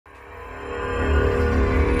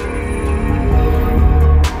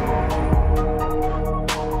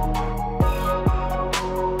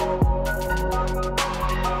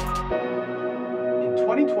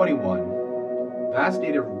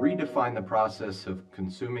redefine the process of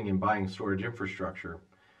consuming and buying storage infrastructure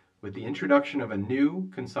with the introduction of a new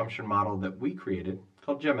consumption model that we created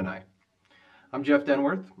called Gemini. I'm Jeff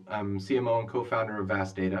Denworth. I'm CMO and co-founder of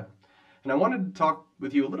Vast Data, and I wanted to talk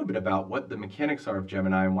with you a little bit about what the mechanics are of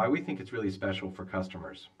Gemini and why we think it's really special for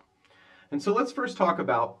customers. And so let's first talk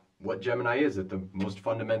about what Gemini is at the most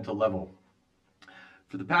fundamental level.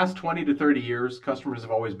 For the past 20 to 30 years, customers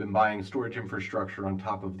have always been buying storage infrastructure on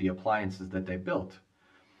top of the appliances that they built.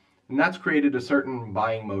 And that's created a certain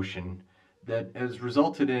buying motion that has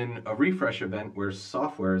resulted in a refresh event where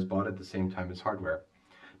software is bought at the same time as hardware.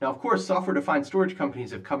 Now, of course, software-defined storage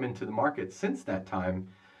companies have come into the market since that time.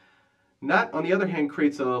 And that, on the other hand,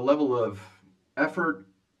 creates a level of effort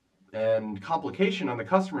and complication on the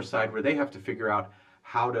customer side where they have to figure out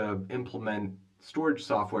how to implement storage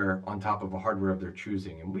software on top of a hardware of their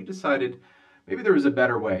choosing. And we decided maybe there was a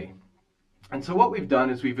better way. And so what we've done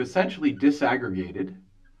is we've essentially disaggregated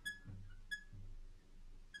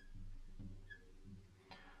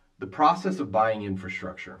the process of buying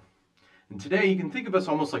infrastructure. And today you can think of us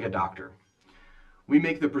almost like a doctor. We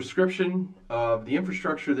make the prescription of the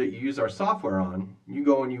infrastructure that you use our software on. You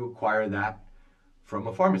go and you acquire that from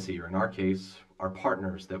a pharmacy, or in our case, our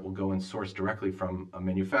partners that will go and source directly from a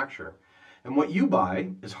manufacturer. And what you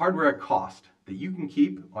buy is hardware at cost that you can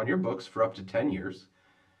keep on your books for up to 10 years,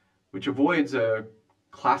 which avoids a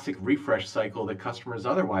classic refresh cycle that customers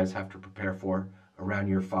otherwise have to prepare for around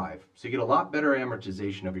year 5. So you get a lot better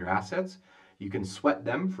amortization of your assets. You can sweat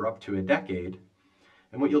them for up to a decade.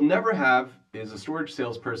 And what you'll never have is a storage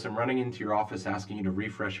salesperson running into your office asking you to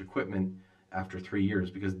refresh equipment after 3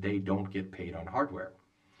 years because they don't get paid on hardware.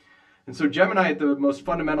 And so Gemini at the most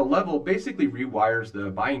fundamental level basically rewires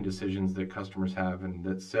the buying decisions that customers have and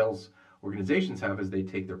that sales organizations have as they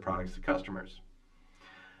take their products to customers.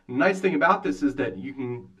 The nice thing about this is that you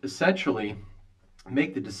can essentially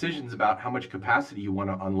make the decisions about how much capacity you want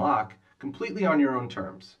to unlock completely on your own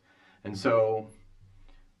terms. And so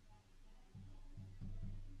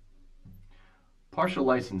partial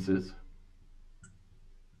licenses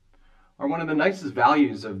are one of the nicest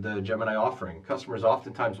values of the Gemini offering. Customers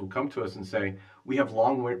oftentimes will come to us and say, we have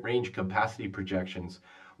long-range capacity projections.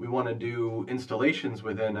 We want to do installations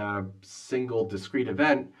within a single discrete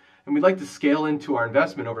event, and we'd like to scale into our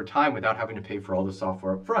investment over time without having to pay for all the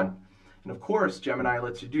software up front. And of course, Gemini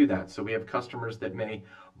lets you do that. So we have customers that may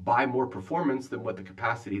buy more performance than what the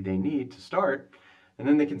capacity they need to start, and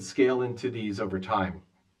then they can scale into these over time.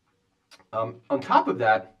 On top of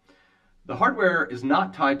that, the hardware is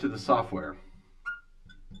not tied to the software.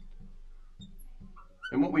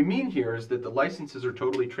 And what we mean here is that the licenses are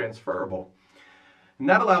totally transferable. And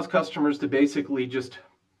that allows customers to basically just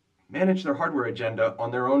manage their hardware agenda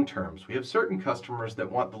on their own terms. We have certain customers that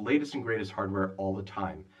want the latest and greatest hardware all the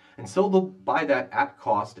time. And so they'll buy that at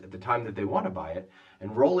cost at the time that they want to buy it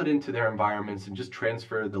and roll it into their environments and just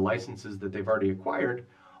transfer the licenses that they've already acquired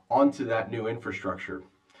onto that new infrastructure.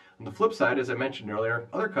 On the flip side, as I mentioned earlier,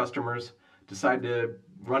 other customers decide to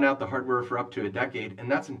run out the hardware for up to a decade,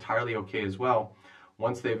 and that's entirely okay as well.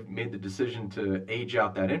 Once they've made the decision to age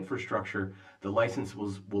out that infrastructure, the license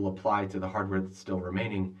will apply to the hardware that's still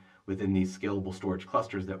remaining within these scalable storage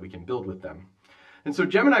clusters that we can build with them. And so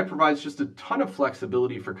Gemini provides just a ton of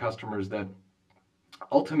flexibility for customers that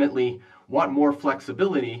ultimately want more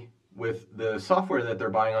flexibility with the software that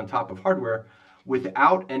they're buying on top of hardware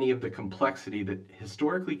without any of the complexity that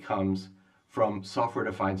historically comes from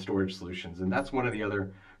software-defined storage solutions. And that's one of the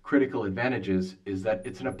other critical advantages, is that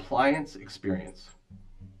it's an appliance experience.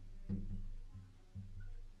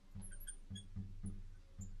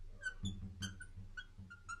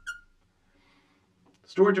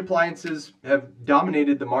 Storage appliances have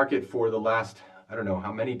dominated the market for the last, I don't know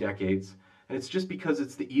how many decades, and it's just because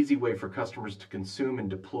it's the easy way for customers to consume and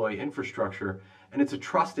deploy infrastructure, and it's a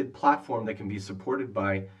trusted platform that can be supported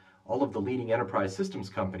by all of the leading enterprise systems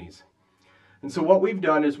companies. And so what we've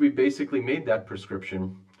done is we've basically made that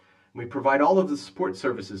prescription. We provide all of the support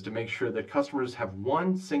services to make sure that customers have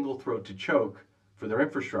one single throat to choke for their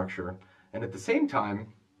infrastructure, and at the same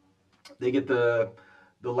time, they get the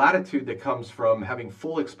latitude that comes from having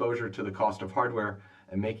full exposure to the cost of hardware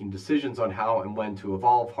and making decisions on how and when to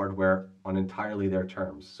evolve hardware on entirely their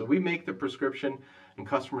terms. So we make the prescription, and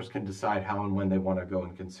customers can decide how and when they want to go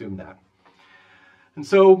and consume that. And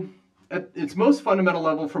so at its most fundamental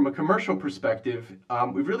level, from a commercial perspective,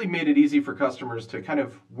 we've really made it easy for customers to kind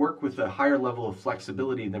of work with a higher level of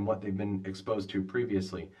flexibility than what they've been exposed to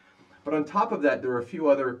previously. But on top of that, there are a few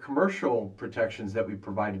other commercial protections that we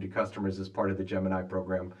provided to customers as part of the Gemini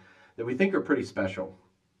program that we think are pretty special.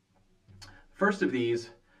 First of these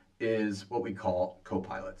is what we call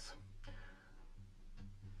Copilots.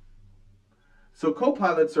 So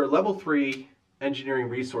Copilots are level 3 engineering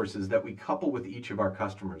resources that we couple with each of our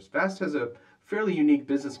customers. VAST has a fairly unique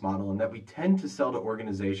business model in that we tend to sell to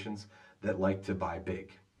organizations that like to buy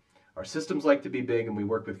big. Our systems like to be big, and we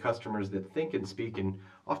work with customers that think and speak in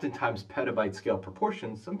oftentimes petabyte scale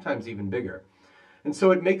proportions, sometimes even bigger. And so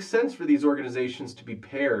it makes sense for these organizations to be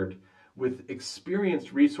paired with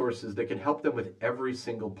experienced resources that can help them with every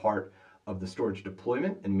single part of the storage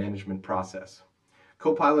deployment and management process.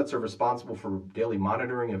 Copilots are responsible for daily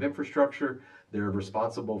monitoring of infrastructure. They're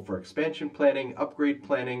responsible for expansion planning, upgrade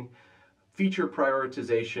planning, feature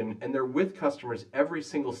prioritization, and they're with customers every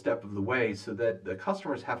single step of the way so that the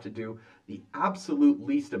customers have to do the absolute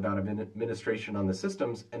least amount of administration on the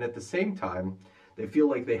systems, and at the same time, they feel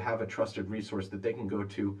like they have a trusted resource that they can go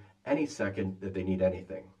to any second that they need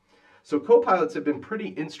anything. So Copilots have been pretty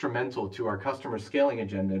instrumental to our customer scaling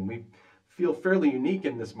agenda, and we feel fairly unique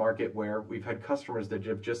in this market where we've had customers that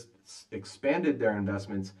have just expanded their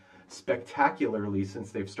investments spectacularly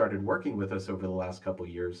since they've started working with us over the last couple of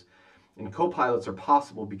years. And Copilots are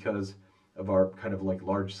possible because of our kind of like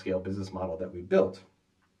large scale business model that we built.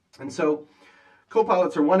 And so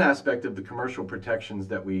Copilots are one aspect of the commercial protections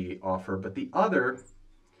that we offer, but the other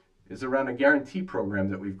is around a guarantee program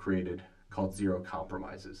that we've created called Zero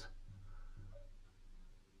Compromises.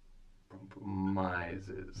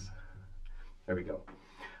 There we go.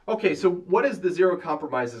 Okay, so what is the Zero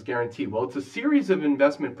Compromises guarantee? Well, it's a series of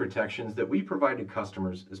investment protections that we provide to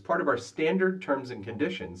customers as part of our standard terms and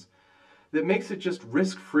conditions that makes it just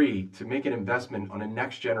risk-free to make an investment on a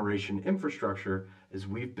next-generation infrastructure as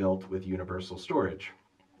we've built with universal storage.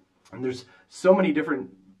 And there's so many different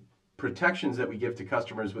protections that we give to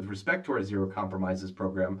customers with respect to our Zero Compromises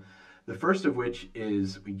program, the first of which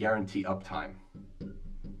is we guarantee uptime.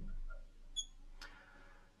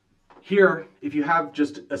 Here, if you have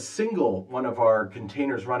just a single one of our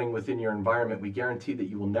containers running within your environment, we guarantee that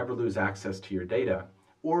you will never lose access to your data,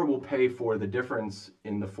 or we'll pay for the difference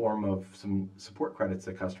in the form of some support credits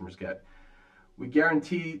that customers get. We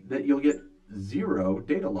guarantee that you'll get zero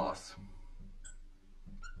data loss.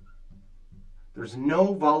 There's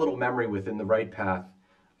no volatile memory within the write path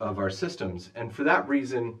of our systems, and for that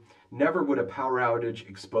reason, never would a power outage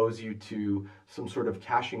expose you to some sort of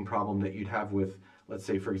caching problem that you'd have with, let's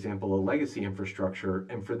say, for example, a legacy infrastructure.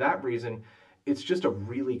 And for that reason, it's just a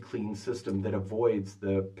really clean system that avoids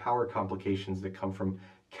the power complications that come from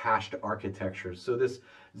cached architectures. So this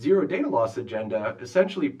zero data loss agenda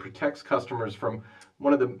essentially protects customers from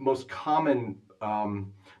one of the most common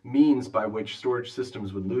means by which storage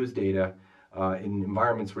systems would lose data in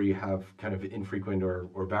environments where you have kind of infrequent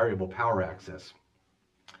or variable power access.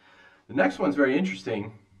 The next one's very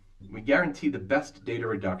interesting. We guarantee the best data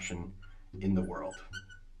reduction in the world.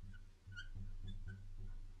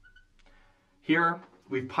 Here,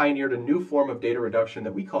 we've pioneered a new form of data reduction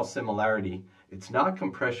that we call similarity. It's not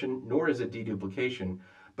compression, nor is it deduplication,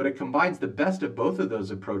 but it combines the best of both of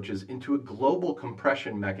those approaches into a global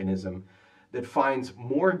compression mechanism that finds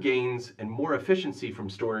more gains and more efficiency from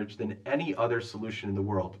storage than any other solution in the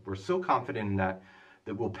world. We're so confident in that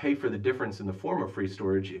we'll pay for the difference in the form of free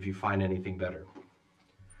storage if you find anything better.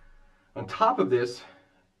 On top of this,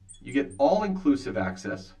 you get all-inclusive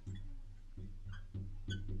access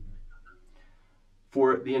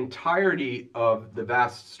for the entirety of the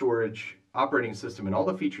VAST storage operating system and all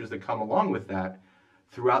the features that come along with that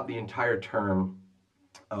throughout the entire term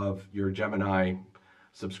of your Gemini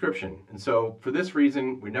subscription. And so for this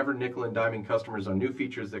reason, we're never nickel and diming customers on new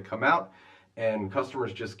features that come out, and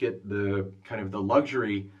customers just get the kind of the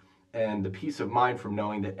luxury and the peace of mind from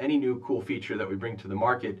knowing that any new cool feature that we bring to the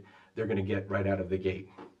market, they're going to get right out of the gate.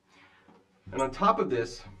 And on top of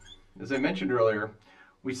this, as I mentioned earlier,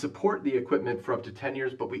 we support the equipment for up to 10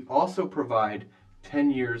 years, but we also provide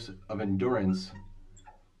 10 years of endurance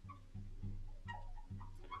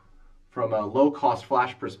from a low-cost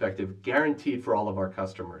flash perspective, guaranteed for all of our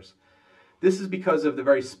customers. This is because of the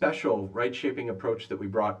very special right-shaping approach that we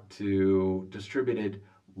brought to distributed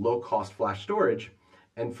low-cost flash storage.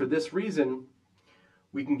 And for this reason,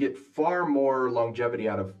 we can get far more longevity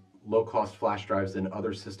out of low-cost flash drives than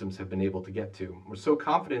other systems have been able to get to. We're so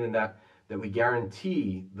confident in that we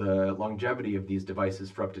guarantee the longevity of these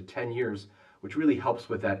devices for up to 10 years, which really helps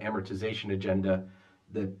with that amortization agenda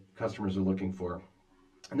that customers are looking for.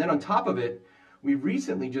 And then on top of it, we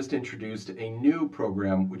recently just introduced a new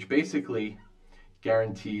program which basically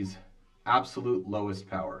guarantees absolute lowest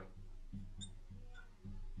power.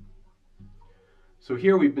 So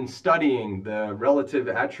here we've been studying the relative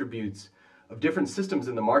attributes of different systems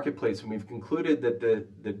in the marketplace, and we've concluded that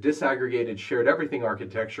the disaggregated shared everything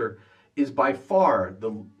architecture is by far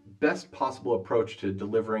the best possible approach to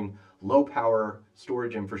delivering low power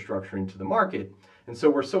storage infrastructure into the market. And so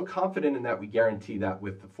we're so confident in that, we guarantee that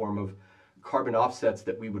with the form of carbon offsets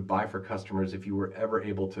that we would buy for customers if you were ever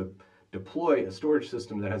able to deploy a storage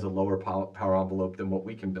system that has a lower power envelope than what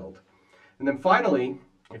we can build. And then finally,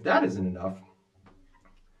 if that isn't enough,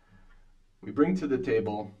 we bring to the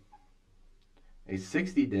table a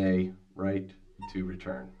 60-day right to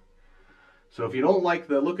return. So if you don't like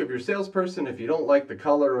the look of your salesperson, if you don't like the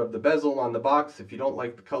color of the bezel on the box, if you don't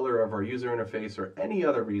like the color of our user interface, or any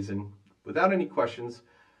other reason, without any questions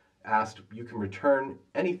asked, you can return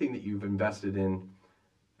anything that you've invested in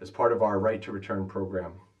as part of our right to return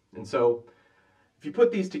program. And so if you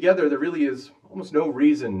put these together, there really is almost no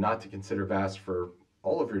reason not to consider VAST for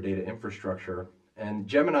all of your data infrastructure. And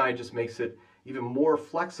Gemini just makes it even more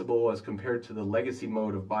flexible as compared to the legacy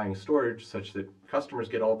mode of buying storage, such that customers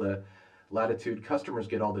get all the latitude, customers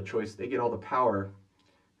get all the choice, they get all the power,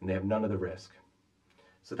 and they have none of the risk.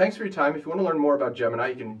 So thanks for your time. If you want to learn more about Gemini,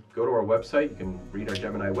 you can go to our website, you can read our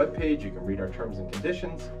Gemini webpage, you can read our terms and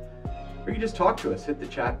conditions, or you can just talk to us. Hit the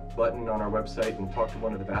chat button on our website and talk to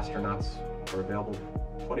one of the Vastronauts. We're available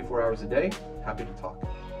 24 hours a day. Happy to talk.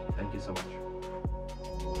 Thank you so much.